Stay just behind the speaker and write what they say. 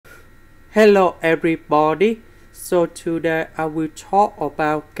Hello everybody, so today I will talk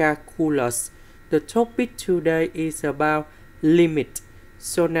about calculus. The topic today is about limit.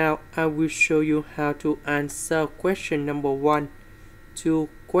 So now I will show you how to answer question number 1 to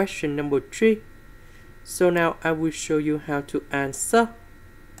question number 3. So now I will show you how to answer.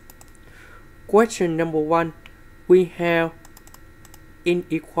 Question number 1, we have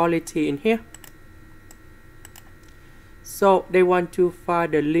inequality in here. So they want to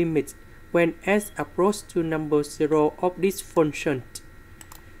find the limit when s approaches to number 0 of this function.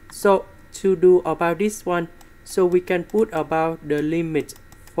 So to do about this one, so we can put about the limit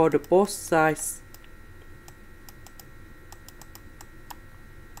for the both sides.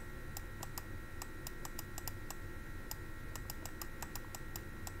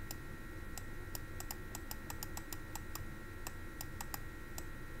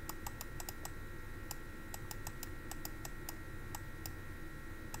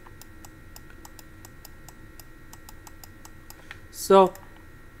 So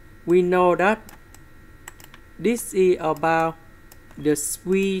we know that this is about the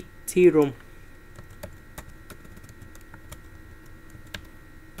sweet theorem.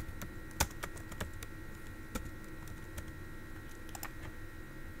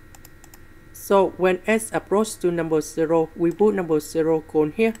 So when s approaches to number 0, we put number 0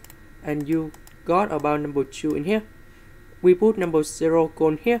 cone here, and you got about number 2 in here. We put number 0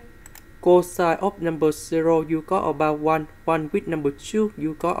 cone here. Cosine of number 0, you got about 1. 1 with number 2,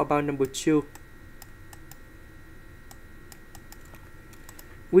 you got about number 2.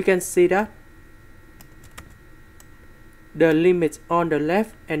 We can see that the limit on the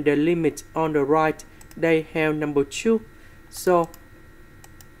left and the limit on the right, they have number 2. So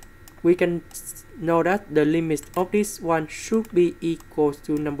we can know that the limit of this one should be equal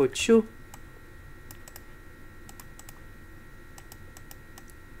to number 2.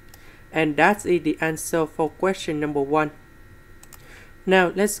 And that's the answer for question number 1.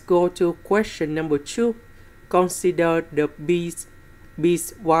 Now let's go to question number 2. Consider the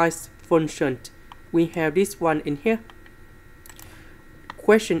piecewise function. We have this one in here.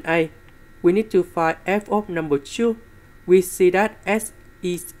 Question A. We need to find f of number 2. We see that s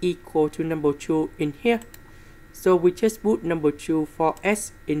is equal to number 2 in here. So we just put number 2 for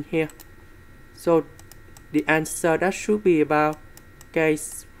s in here. So the answer that should be about k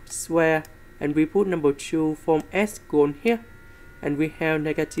square, and we put number 2 from s gone here, and we have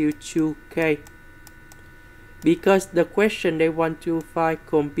negative 2k. Because the question they want to find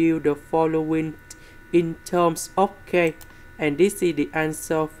compute the following in terms of k, and this is the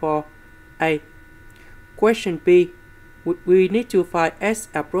answer for A. Question B, we need to find s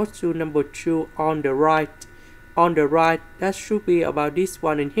approach to number 2 on the right. On the right, that should be about this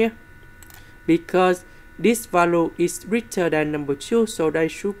one in here. Because this value is greater than number 2, so they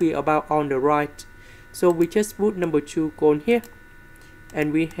should be about on the right. So we just put number 2 gone here,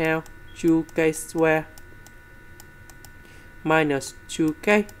 and we have 2k square minus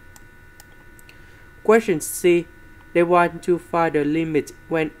 2k. Question C, they want to find the limit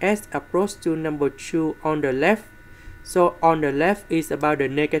when s approaches to number 2 on the left. So on the left is about the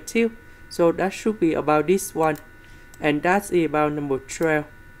negative, so that should be about this one, and that's about number 12.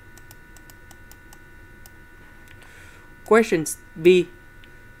 Question B,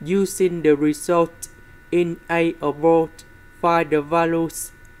 using the result in A above, find the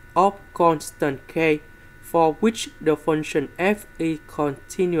values of constant k for which the function f is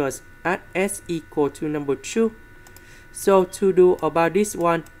continuous at s equal to number 2. So to do about this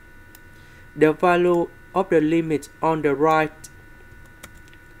one, the value of the limit on the right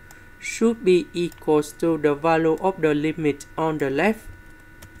should be equal to the value of the limit on the left.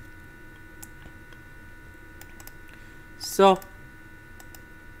 So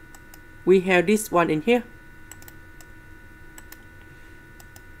we have this one in here.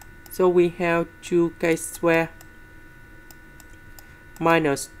 So we have 2k square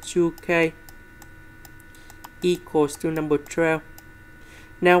minus 2k equals to number 12.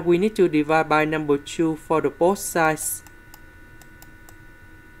 Now we need to divide by number 2 for the both sides.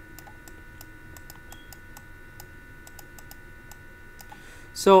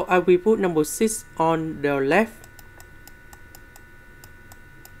 So I will put number 6 on the left.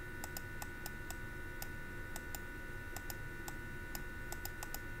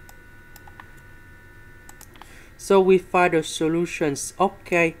 So we find the solutions of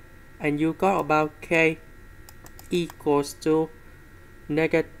k, and you got about k equals to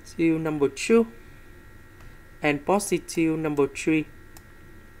negative number 2 and positive number 3.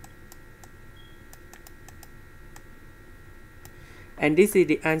 And this is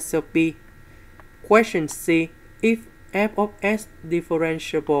the answer B. Question C. If f of s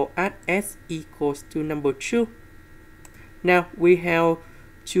differentiable at s equals to number 2. Now we have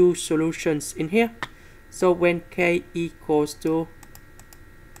two solutions in here. So when k equals to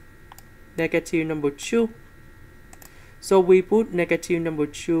negative number 2, so we put negative number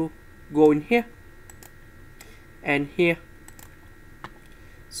 2 go in here and here.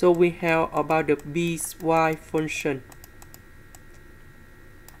 So we have about the piecewise function.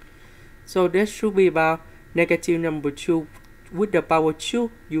 So this should be about negative number 2 with the power 2,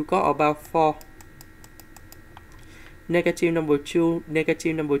 you got about 4. Negative number 2,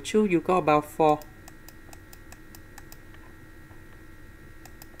 you got about 4.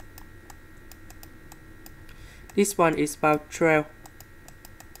 This one is about 12.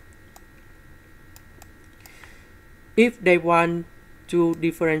 If they want to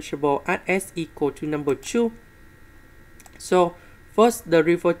differentiable at s equal to number 2, so first the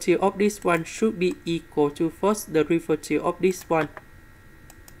derivative of this one should be equal to first the derivative of this one.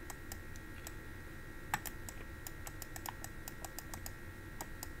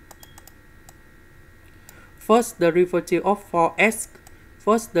 First the derivative of 4s,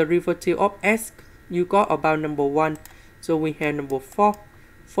 first the derivative of s, you got about number 1, so we have number 4.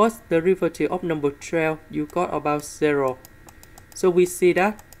 First the derivative of number 12, you got about 0. So we see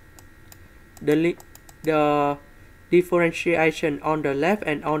that the differentiation on the left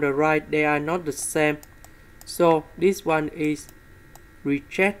and on the right, they are not the same. So this one is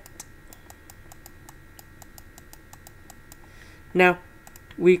rejected. Now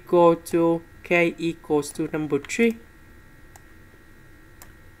we go to k equals to number 3.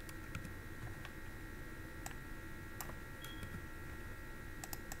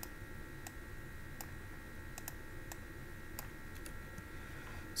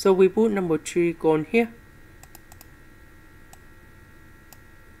 So we put number 3 going here.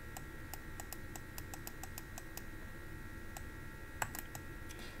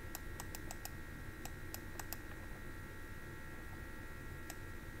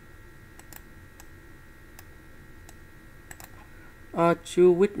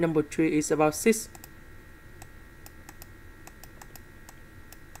 Two with number 3 is about 6.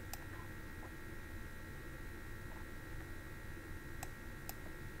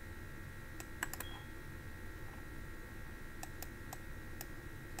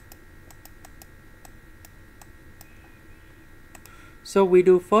 So we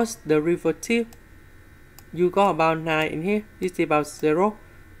do first the derivative. You got about 9 in here. This is about 0.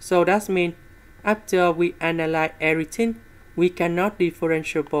 So that means after we analyze everything, we cannot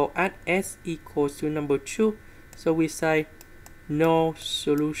differentiable at s equals to number 2. So we say no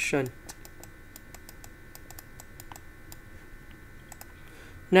solution.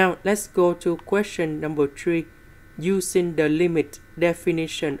 Now let's go to question number 3. Using the limit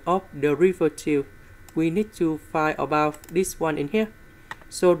definition of derivative, we need to find about this one in here.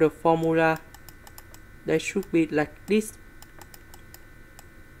 So the formula, that should be like this.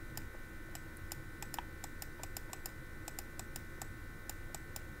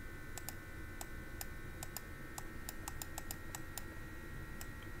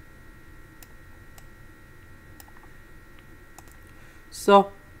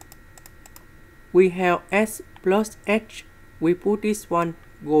 So we have s plus h. We put this one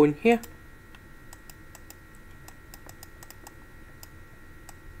go in here.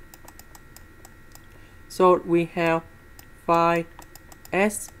 So we have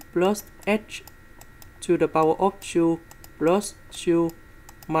 5s plus h to the power of 2 plus 2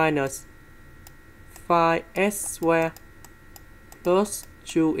 minus 5s squared plus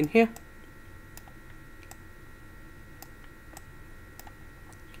 2 in here.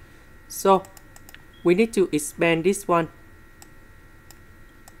 So we need to expand this one.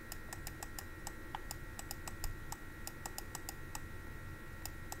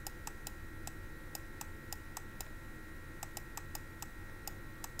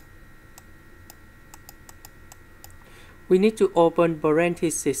 We need to open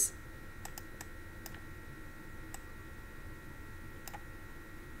parentheses.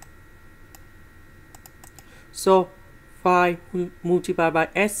 So 5 multiplied by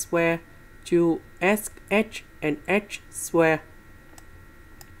s squared to s h and h squared.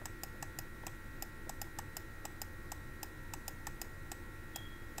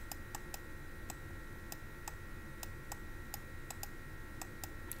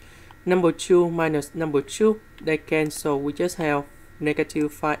 Number 2 minus number 2, they cancel. We just have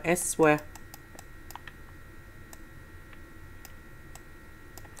negative 5s squared.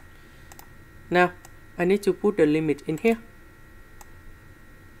 Now I need to put the limit in here.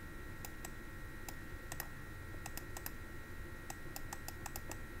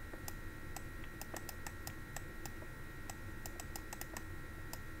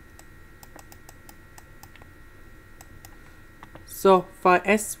 So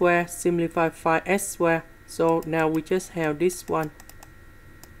 5s squared simplify 5s squared. So now we just have this one.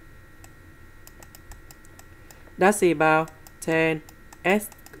 That's about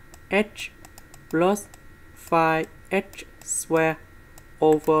 10sh plus 5h squared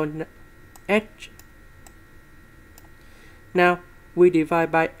over h. Now we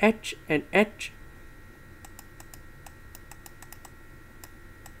divide by h and h.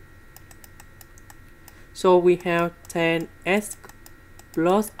 So we have 10s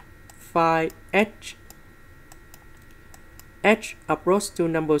plus 5h. H approach to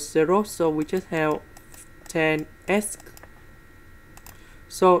number 0, so we just have 10s.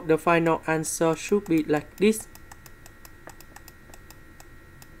 So the final answer should be like this.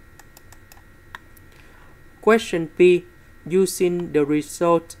 Question B. Using the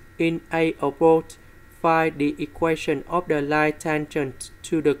result in A approach, find the equation of the line tangent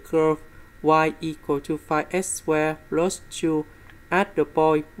to the curve y equal to 5s squared plus 2 at the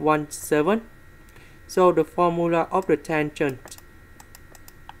point 1, 7. So the formula of the tangent.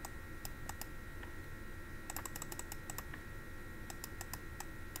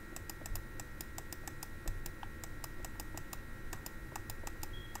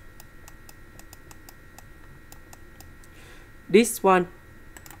 This one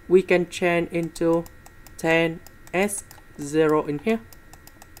we can change into 10s 0 in here.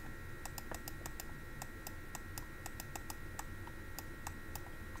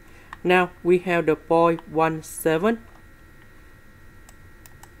 Now we have the point 1, 7.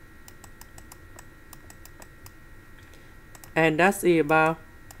 And that's about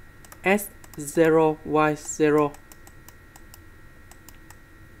s0, y0.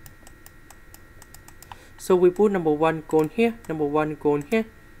 So we put number 1 going here, number 1 going here,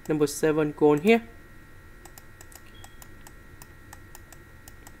 number 7 going here.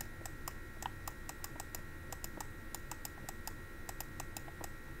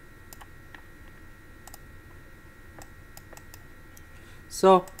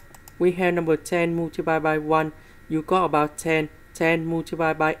 So we have number 10 multiplied by 1. You got about 10. 10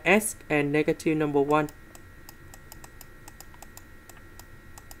 multiplied by s and negative number 1.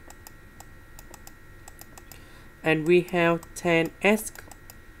 And we have 10s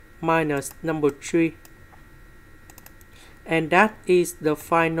minus number 3. And that is the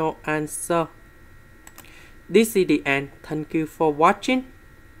final answer. This is the end. Thank you for watching.